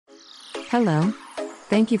Hello.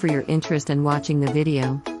 Thank you for your interest in watching the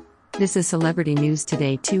video. This is Celebrity News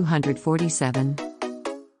Today 247.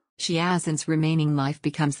 Xiao Zhan's remaining life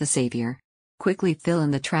becomes the savior. Quickly fill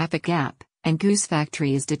in the traffic gap, and Goose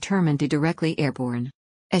Factory is determined to directly airborne.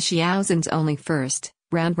 As Xiao Zhan's only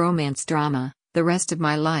first-round romance drama, The Rest of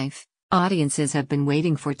My Life, audiences have been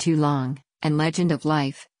waiting for too long, and Legend of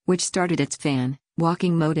Life, which started its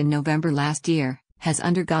fan-walking mode in November last year, has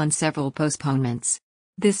undergone several postponements.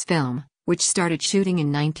 This film, which started shooting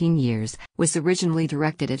in 19 years, was originally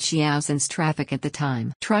directed at Xiao Zhan's traffic at the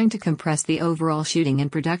time, trying to compress the overall shooting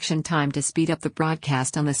and production time to speed up the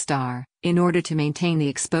broadcast on the star, in order to maintain the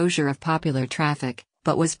exposure of popular traffic,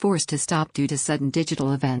 but was forced to stop due to sudden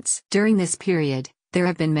digital events. During this period, there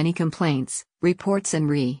have been many complaints, reports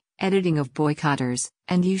and editing of boycotters,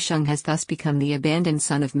 and Yu Sheng has thus become the abandoned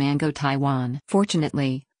son of Mango Taiwan.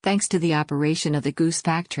 Fortunately, thanks to the operation of the Goose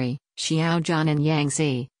Factory, Xiao Zhan and Yang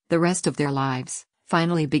Zi, the rest of their lives,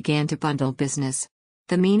 finally began to bundle business.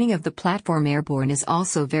 The meaning of the platform airborne is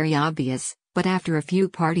also very obvious, but after a few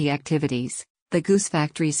party activities, the Goose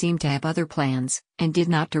Factory seemed to have other plans, and did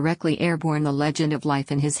not directly airborne The Legend of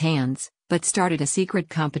Life in his hands, but started a secret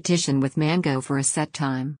competition with Mango for a set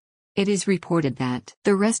time. It is reported that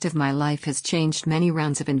The Rest of My Life has changed many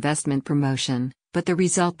rounds of investment promotion, but the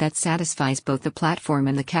result that satisfies both the platform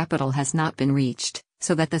and the capital has not been reached,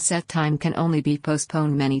 so that the set time can only be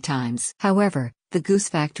postponed many times. However, the Goose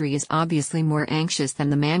Factory is obviously more anxious than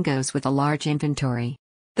the Mangoes with a large inventory.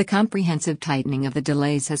 The comprehensive tightening of the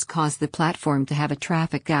delays has caused the platform to have a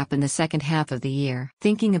traffic gap in the second half of the year.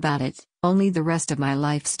 Thinking about it, only The Rest of My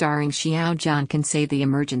Life starring Xiao Zhan can save the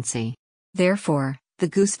emergency. Therefore, the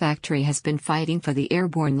Goose Factory has been fighting for the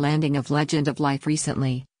airborne landing of Legend of Life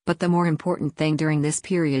recently, but the more important thing during this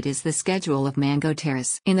period is the schedule of Mango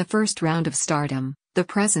Terrace. In the first round of stardom, the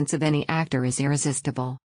presence of any actor is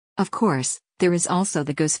irresistible. Of course, there is also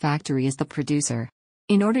the Goose Factory as the producer.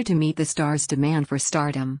 In order to meet the star's demand for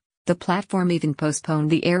stardom, the platform even postponed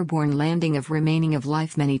the airborne landing of Remaining of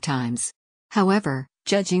Life many times. However,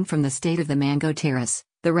 judging from the state of the Mango Terrace,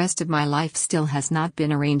 The Rest of My Life still has not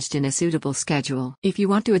been arranged in a suitable schedule. If you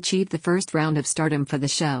want to achieve the first round of stardom for the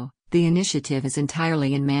show, the initiative is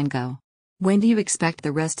entirely in Mango. When do you expect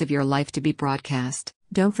The Rest of Your Life to be broadcast?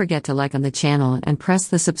 Don't forget to like on the channel and press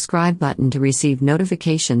the subscribe button to receive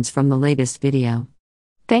notifications from the latest video.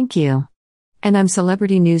 Thank you. And I'm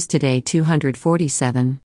Celebrity News Today 247.